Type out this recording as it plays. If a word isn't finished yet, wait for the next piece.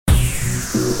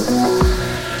You're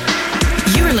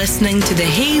listening to the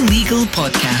Hey Legal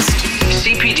podcast.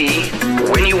 CPD,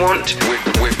 when you want,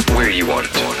 where you want.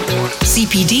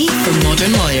 CPD for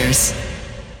modern lawyers.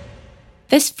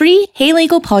 This free Hey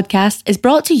Legal podcast is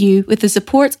brought to you with the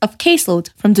support of Caseload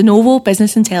from De Novo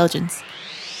Business Intelligence.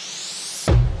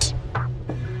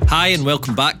 Hi and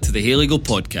welcome back to the Hey Legal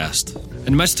podcast.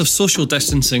 In the midst of social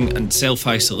distancing and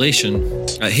self-isolation,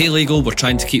 at Hey Legal we're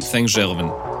trying to keep things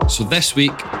relevant. So this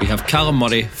week we have Callum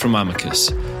Murray from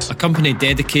Amicus, a company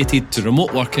dedicated to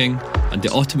remote working and the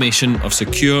automation of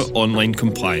secure online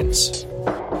compliance.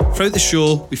 Throughout the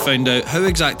show, we found out how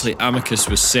exactly Amicus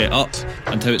was set up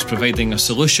and how it's providing a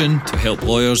solution to help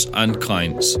lawyers and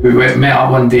clients. We met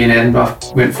up one day in Edinburgh,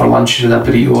 went for lunch with a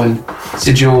burrito and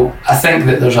said, Joe, I think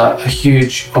that there's a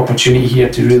huge opportunity here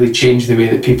to really change the way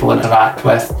that people interact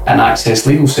with and access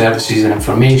legal services and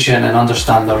information and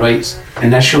understand their rights.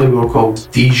 Initially we were called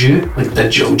DJU, like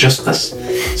Digital Justice.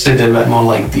 Sounded a bit more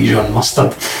like Dijon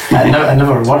mustard. It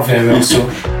never worked very well, so...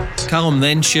 Callum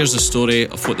then shares the story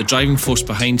of what the driving force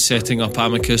behind setting up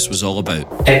Amicus was all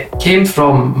about. It came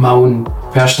from my own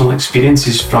personal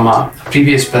experiences from a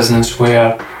previous business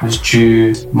where I was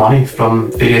due money from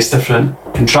various different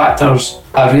contractors.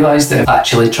 I realised that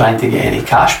actually trying to get any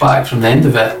cash back from the end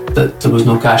of it, that there was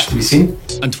no cash to be seen.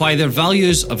 And why their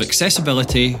values of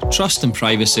accessibility, trust and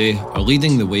privacy are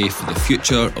leading the way for the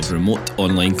future of remote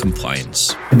online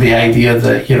compliance. The idea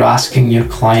that you're asking your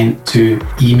client to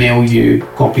email you a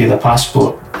copy of their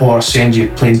passport or send you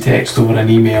plain text over an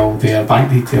email their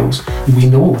bank details. We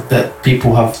know that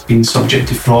people have been subject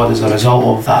to fraud as a result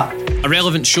of that. A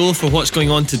relevant show for what's going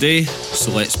on today,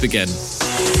 so let's begin.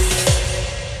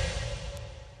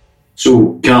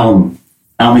 So, Callum,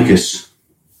 Amicus,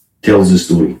 tell us the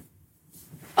story.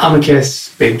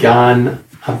 Amicus began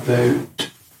about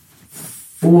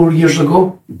 4 years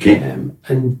ago. Okay.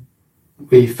 And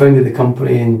we founded the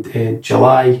company in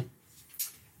July.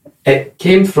 It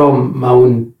came from my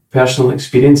own personal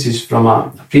experiences from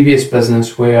a previous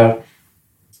business where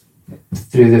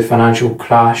through the financial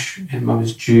crash I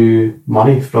was due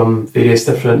money from various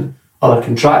different other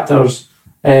contractors.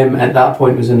 At that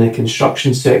point I was in the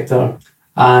construction sector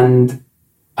and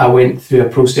I went through a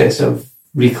process of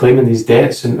reclaiming these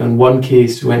debts. And in one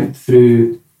case went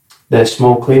through the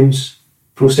small claims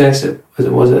process as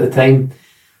it was at the time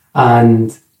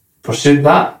and pursued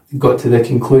that, got to the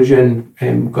conclusion,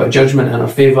 got a judgment in our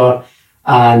favour,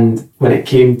 and when it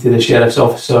came to the sheriff's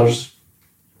officers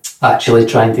actually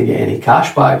trying to get any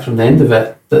cash back from the end of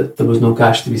it, that there was no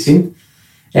cash to be seen.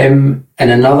 In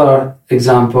another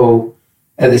example,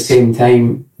 at the same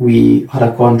time, we had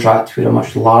a contract with a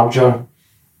much larger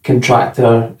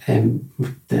contractor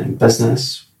the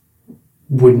business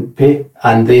wouldn't pay,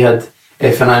 and they had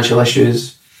financial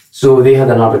issues, so they had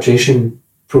an arbitration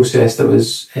process that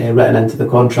was written into the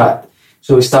contract.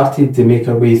 So we started to make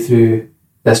our way through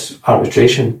this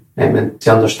arbitration and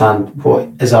to understand what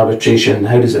is arbitration,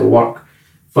 how does it work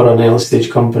for an early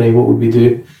stage company, what would we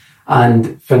do,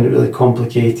 and found it really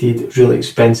complicated, really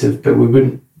expensive, but we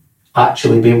wouldn't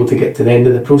actually be able to get to the end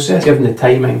of the process. Given the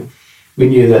timing, we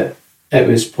knew that it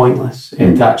was pointless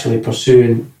to actually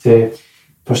pursue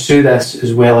this,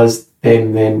 as well as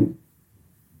then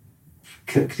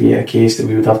create a case that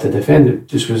we would have to defend. It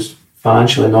just was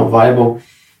financially not viable.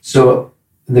 So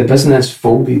the business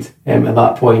folded at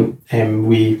that point.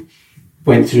 We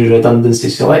went through redundancy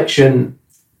selection.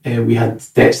 We had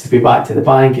debts to pay back to the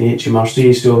bank and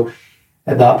HMRC. So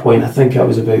at that point, I think I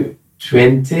was about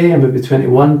 20, maybe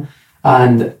 21,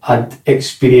 and I'd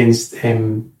experienced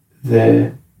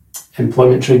the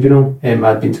employment tribunal.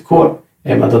 I'd been to court.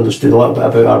 I'd understood a little bit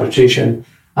about arbitration,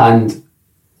 and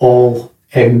all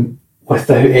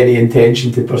without any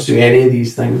intention to pursue any of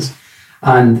these things.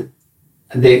 And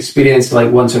the experience,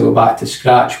 like once I got back to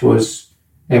scratch, was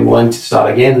wanting to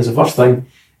start again as the first thing.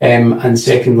 And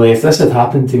secondly, if this had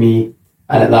happened to me,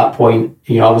 and at that point,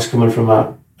 I was coming from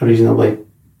a reasonably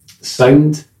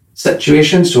sound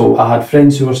situation, so I had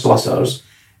friends who were solicitors.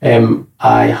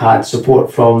 I had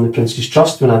support from the Prince's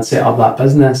Trust when I'd set up that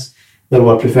business. There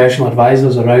were professional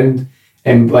advisors around,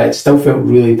 but it still felt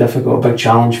really difficult, a big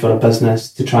challenge for a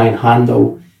business to try and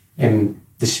handle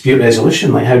dispute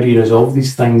resolution. Like, how do you resolve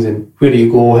these things and where do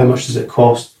you go, how much does it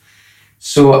cost?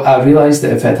 So I realised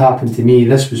that if it had happened to me,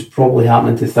 this was probably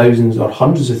happening to thousands or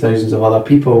hundreds of thousands of other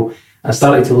people. I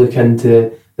started to look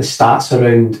into the stats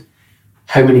around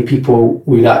how many people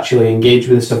would actually engage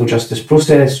with the civil justice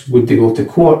process. Would they go to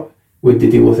court? Would they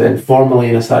deal with it informally?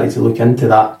 And I started to look into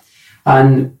that.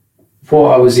 And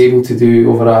what I was able to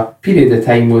do over a period of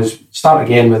time was start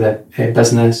again with a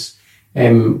business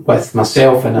with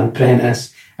myself and an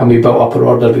apprentice, and we built up our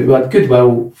order, but we had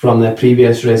goodwill from the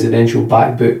previous residential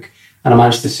back book, and I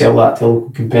managed to sell that to a local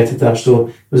competitor. So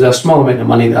it was a small amount of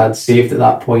money that I'd saved at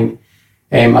that point.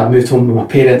 I'd moved home with my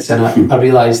parents, and I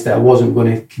realised that I wasn't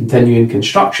going to continue in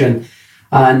construction.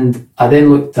 And I then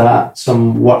looked at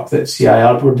some work that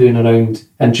CIR were doing around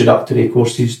introductory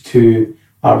courses to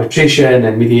arbitration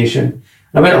and mediation.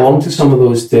 And I went along to some of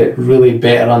those to really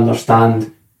better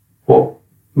understand what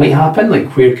might happen,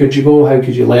 like where could you go, how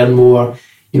could you learn more,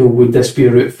 would this be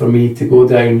a route for me to go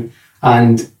down?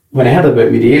 And when I heard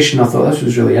about mediation, I thought this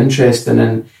was really interesting,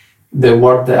 and the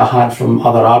word that I had from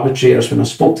other arbitrators when I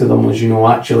spoke to them was,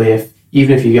 actually,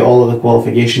 even if you get all of the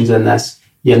qualifications in this,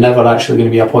 you're never actually going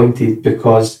to be appointed,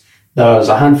 because there's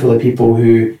a handful of people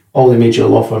who all the major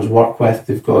law firms work with,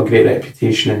 they've got a great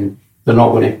reputation, and they're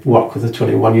not going to work with a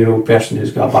 21-year-old person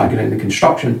who's got a background in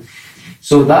construction.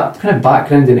 So that kind of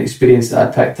background and experience that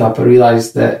I picked up, I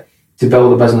realised that to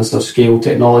build a business of scale,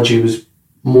 technology was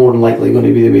more than likely going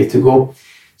to be the way to go.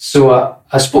 So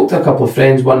I spoke to a couple of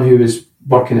friends, one who was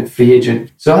working at Free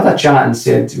Agent. So I had a chat and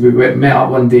said, we met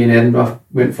up one day in Edinburgh,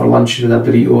 went for lunch with a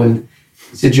burrito, and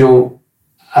said,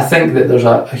 I think that there's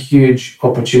a huge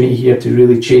opportunity here to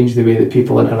really change the way that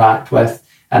people interact with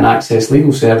and access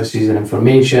legal services and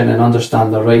information and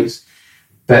understand their rights.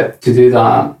 But to do that,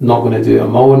 I'm not going to do it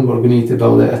on my own. We're going to need to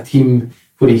build a team.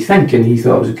 What do you think? And he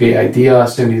thought it was a great idea. It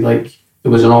sounded like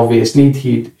there was an obvious need.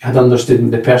 He had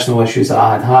understood the personal issues that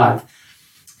I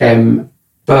had.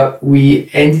 But we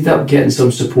ended up getting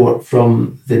some support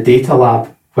from the Data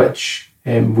Lab, which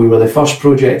we were the first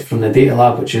project from the Data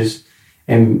Lab, which is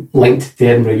linked to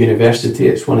Edinburgh University.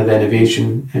 It's one of the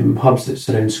innovation hubs that's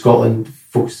around Scotland,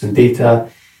 focused on data.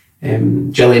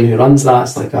 Gillian, who runs that,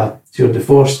 it's like a tour de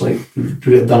force,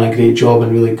 really done a great job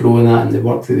in really growing that and the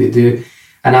work that they do.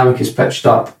 And Amicus pitched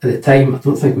up at the time. I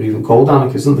don't think we were even called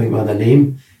Amicus. I don't think we had a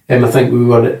name. I think we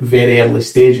were at very early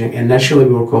stage. Initially,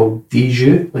 we were called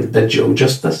DJU, like Digital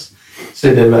Justice.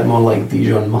 Sounded a bit more like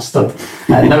Dijon mustard.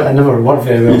 It never worked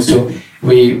very well. So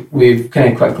we've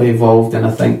kind of quickly evolved, and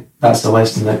I think that's the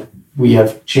lesson that we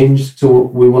have changed. So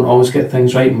we won't always get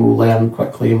things right, and we'll learn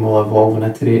quickly and we'll evolve and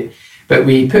iterate. But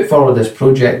we put forward this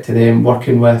project to them,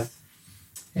 working with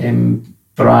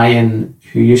Brian,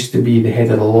 who used to be the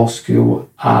head of the law school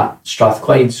at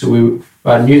Strathclyde. So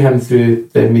I knew him through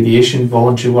the mediation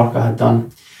voluntary work I had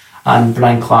done. And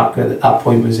Brian Clark at that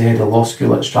point was the head of law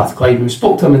school at Strathclyde. And we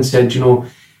spoke to him and said,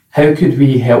 how could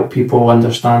we help people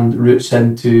understand routes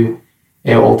into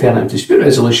alternative dispute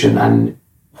resolution, and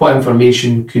what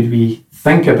information could we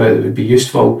think about that would be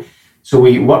useful? So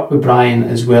we worked with Brian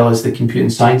as well as the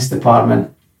computing science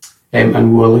department,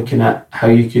 and we were looking at how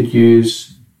you could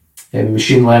use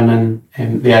machine learning,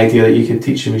 the idea that you could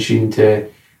teach a machine to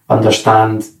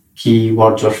understand key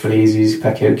words or phrases,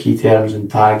 pick out key terms and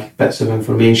tag bits of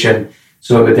information,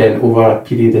 so it would then, over a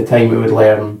period of time, it would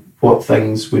learn what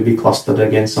things would be clustered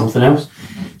against something else.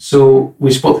 So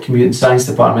we spoke to the computing science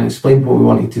department, explained what we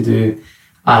wanted to do,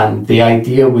 and the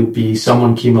idea would be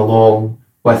someone came along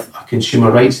with a consumer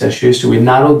rights issue. So we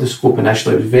narrowed the scope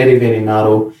initially. It was very, very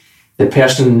narrow. The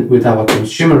person would have a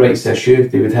consumer rights issue.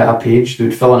 They would hit a page, they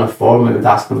would fill in a form, it would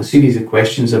ask them a series of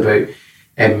questions about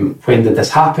when did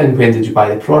this happen, when did you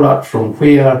buy the product, from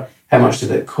where, how much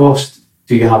did it cost,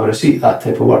 do you have a receipt, that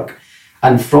type of work.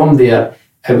 And from there,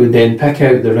 it would then pick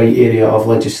out the right area of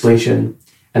legislation.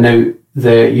 And now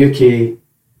the UK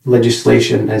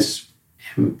legislation is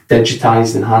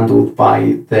digitised and handled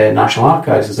by the National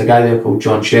Archives. There's a guy there called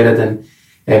John Sheridan,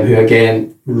 who,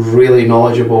 again, really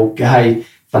knowledgeable guy,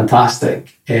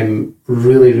 fantastic,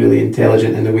 really, really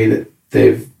intelligent in the way that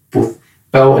they've both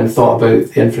built and thought about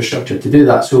the infrastructure to do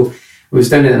that. So I was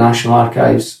down at the National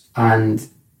Archives, and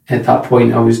at that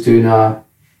point I was doing a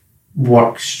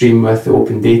work stream with the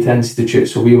Open Data Institute.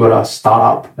 So we were a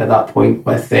start-up at that point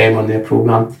with them on their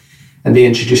programme, and they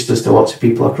introduced us to lots of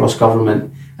people across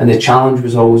government. And the challenge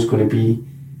was always going to be,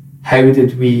 how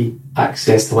did we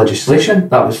access the legislation?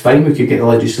 That was fine, we could get the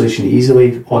legislation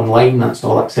easily online, that's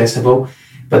all accessible.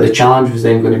 But the challenge was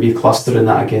then going to be clustering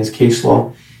that against case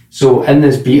law. So in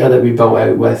this beta that we built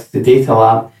out with the Data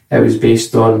Lab, it was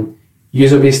based on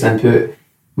user-based input,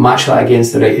 match that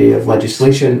against the right area of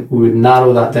legislation. We would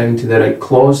narrow that down to the right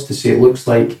clause to say it looks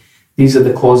like these are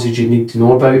the clauses you need to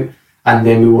know about. And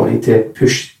then we wanted to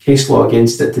push case law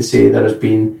against it to say there has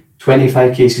been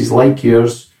 25 cases like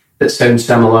yours that sound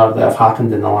similar that have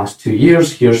happened in the last 2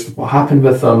 years. Here's what happened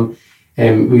with them.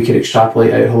 We could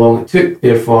extrapolate out how long it took.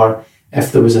 Therefore,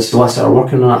 if there was a solicitor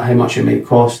working on it, how much it might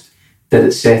cost. Did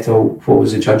it settle? What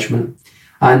was the judgment?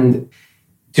 And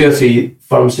 2 or 3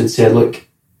 firms had said, look,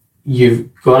 you've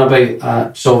gone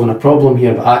about solving a problem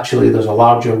here, but actually there's a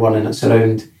larger one, and it's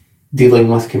around dealing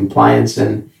with compliance,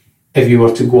 and if you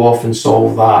were to go off and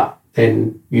solve that,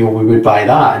 then we would buy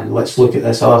that, and let's look at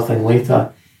this other thing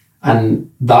later.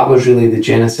 And that was really the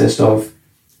genesis of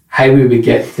how we would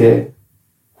get to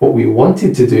what we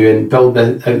wanted to do and build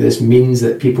out this means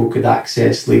that people could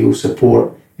access legal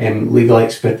support, legal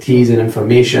expertise and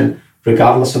information,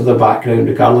 regardless of their background,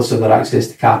 regardless of their access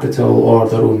to capital or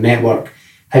their own network.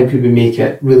 How could we make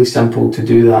it really simple to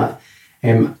do that?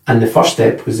 And the first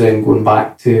step was then going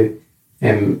back to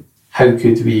how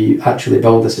could we actually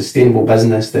build a sustainable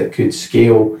business that could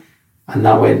scale, and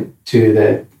that went to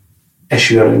the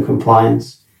issue around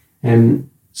compliance.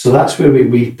 So that's where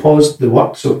we paused the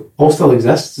work. So all still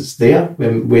exists, it's there.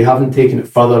 We haven't taken it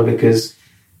further because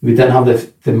we didn't have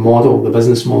the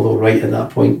business model right at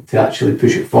that point to actually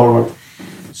push it forward.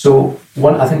 So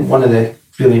I think one of the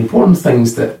really important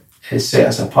things that has set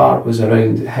us apart was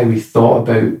around how we thought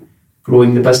about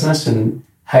growing the business and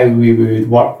how we would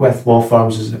work with law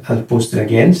firms as opposed to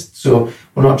against. So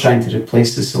we're not trying to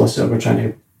replace the solicitor, we're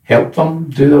trying to help them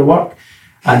do their work.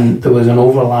 And there was an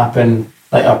overlap in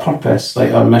our purpose,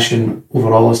 our mission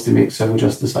overall is to make civil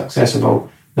justice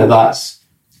accessible. Now that's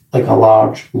a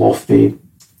large, lofty,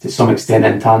 to some extent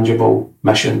intangible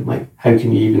mission. How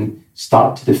can you even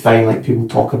start to define, people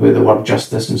talk about the word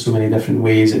justice in so many different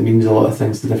ways, it means a lot of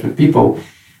things to different people.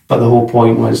 But the whole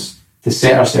point was to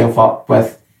set ourselves up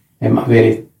with a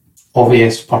very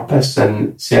obvious purpose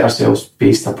and set ourselves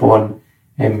based upon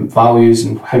values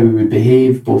and how we would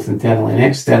behave both internally and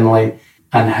externally,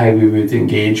 and how we would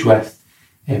engage with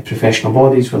professional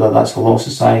bodies, whether that's a law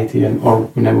society or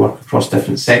we now work across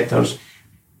different sectors.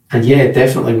 And yeah,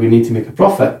 definitely we need to make a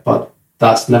profit, but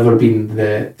that's never been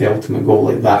the ultimate goal.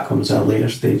 That comes at a later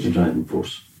stage. The driving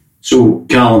force. So,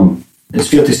 Callum, it's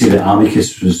fair to say that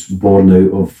Amicus was born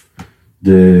out of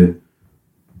the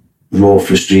raw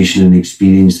frustration and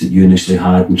experience that you initially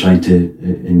had in trying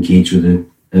to engage with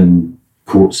the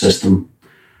court system.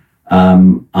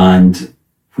 And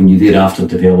when you thereafter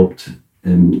developed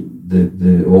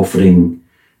the offering,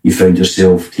 you found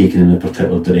yourself taken in a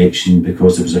particular direction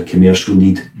because there was a commercial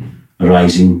need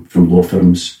arising from law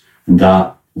firms, and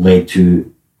that led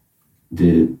to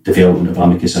the development of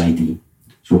Amicus ID.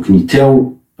 So can you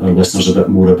tell our listeners a bit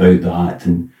more about that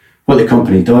and what the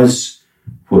company does,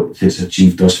 what it's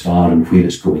achieved thus far and where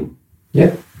it's going?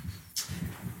 Yeah.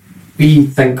 We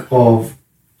think of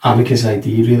Amicus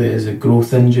ID really as a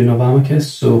growth engine of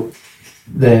Amicus. So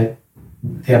the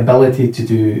ability to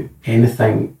do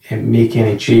anything, make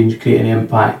any change, create any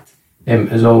impact,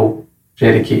 is all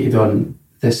predicated on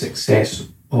the success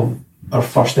of our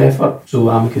first effort, so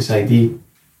Amicus ID.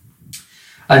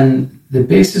 And the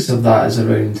basis of that is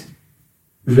around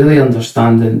really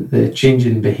understanding the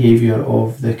changing behaviour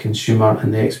of the consumer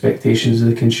and the expectations of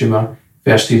the consumer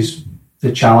versus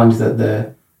the challenge that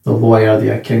the lawyer,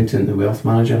 the accountant, the wealth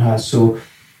manager has. So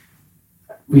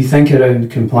we think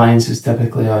around compliance is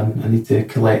typically on, I need to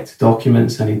collect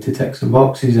documents, I need to tick some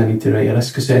boxes, I need to write a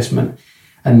risk assessment.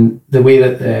 And the way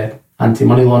that the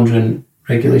anti-money laundering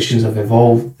regulations have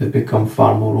evolved, they've become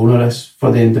far more onerous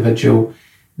for the individual.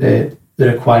 The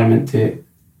requirement to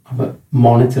have a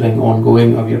monitoring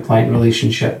ongoing of your client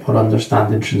relationship or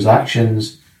understanding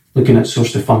transactions, looking at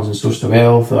source of funds and source of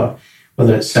wealth, or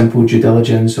whether it's simple due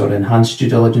diligence or enhanced due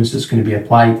diligence that's going to be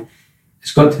applied.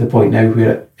 It's got to the point now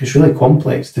where it's really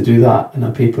complex to do that in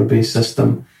a paper-based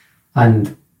system,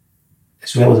 and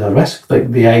as well as a risk,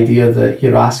 the idea that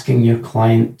you're asking your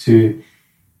client to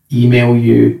email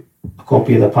you a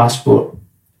copy of the passport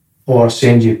or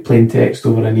send you plain text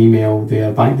over an email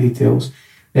their bank details.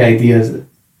 The idea is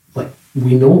that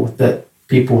we know that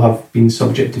people have been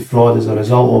subject to fraud as a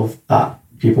result of that.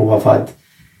 People have had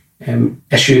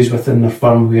issues within their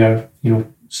firm where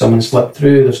someone slipped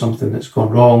through, there's something that's gone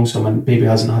wrong, someone maybe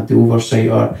hasn't had the oversight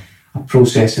or a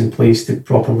process in place to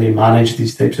properly manage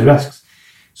these types of risks.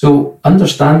 So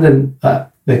understanding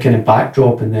that the kind of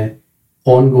backdrop and the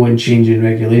ongoing change in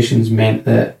regulations meant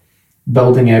that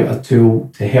building out a tool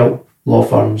to help law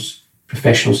firms,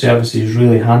 professional services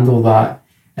really handle that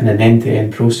in an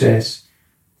end-to-end process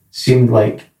seemed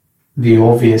like the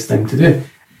obvious thing to do.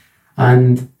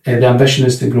 And the ambition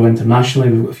is to grow internationally.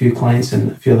 We've got a few clients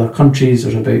in a few other countries.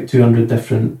 There's about 200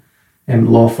 different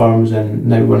law firms, and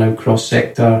we're now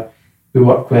cross-sector. We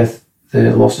work with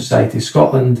the Law Society of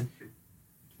Scotland.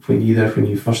 When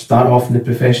you first start off in the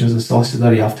profession as a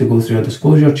solicitor, you have to go through a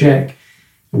disclosure check.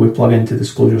 We plug into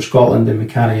Disclosure Scotland and we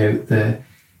carry out the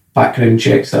background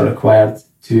checks that are required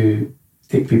to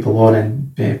take people on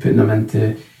and putting them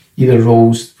into either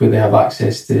roles where they have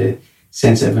access to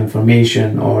sensitive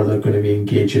information or they're going to be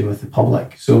engaging with the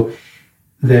public. So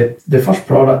the first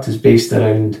product is based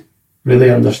around really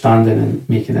understanding and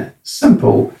making it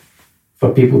simple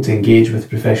for people to engage with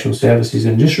professional services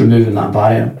and just removing that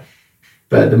barrier.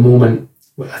 But at the moment,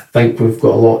 I think we've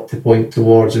got a lot to point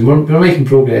towards, and we're making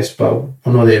progress, but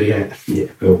we're not there yet. Yeah,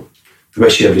 well, we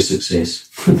wish you every success.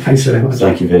 Thanks very much.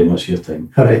 Thank you very much for your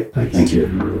time. All right, thanks. Thank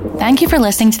you. Thank you for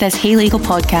listening to this Hey Legal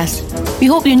podcast. We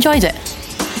hope you enjoyed it.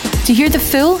 To hear the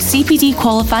full CPD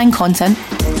qualifying content,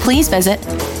 please visit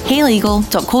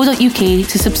heylegal.co.uk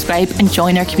to subscribe and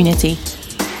join our community.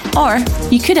 Or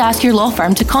you could ask your law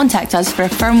firm to contact us for a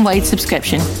firm-wide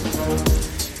subscription.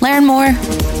 Learn more,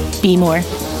 be more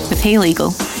with Hey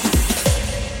Legal.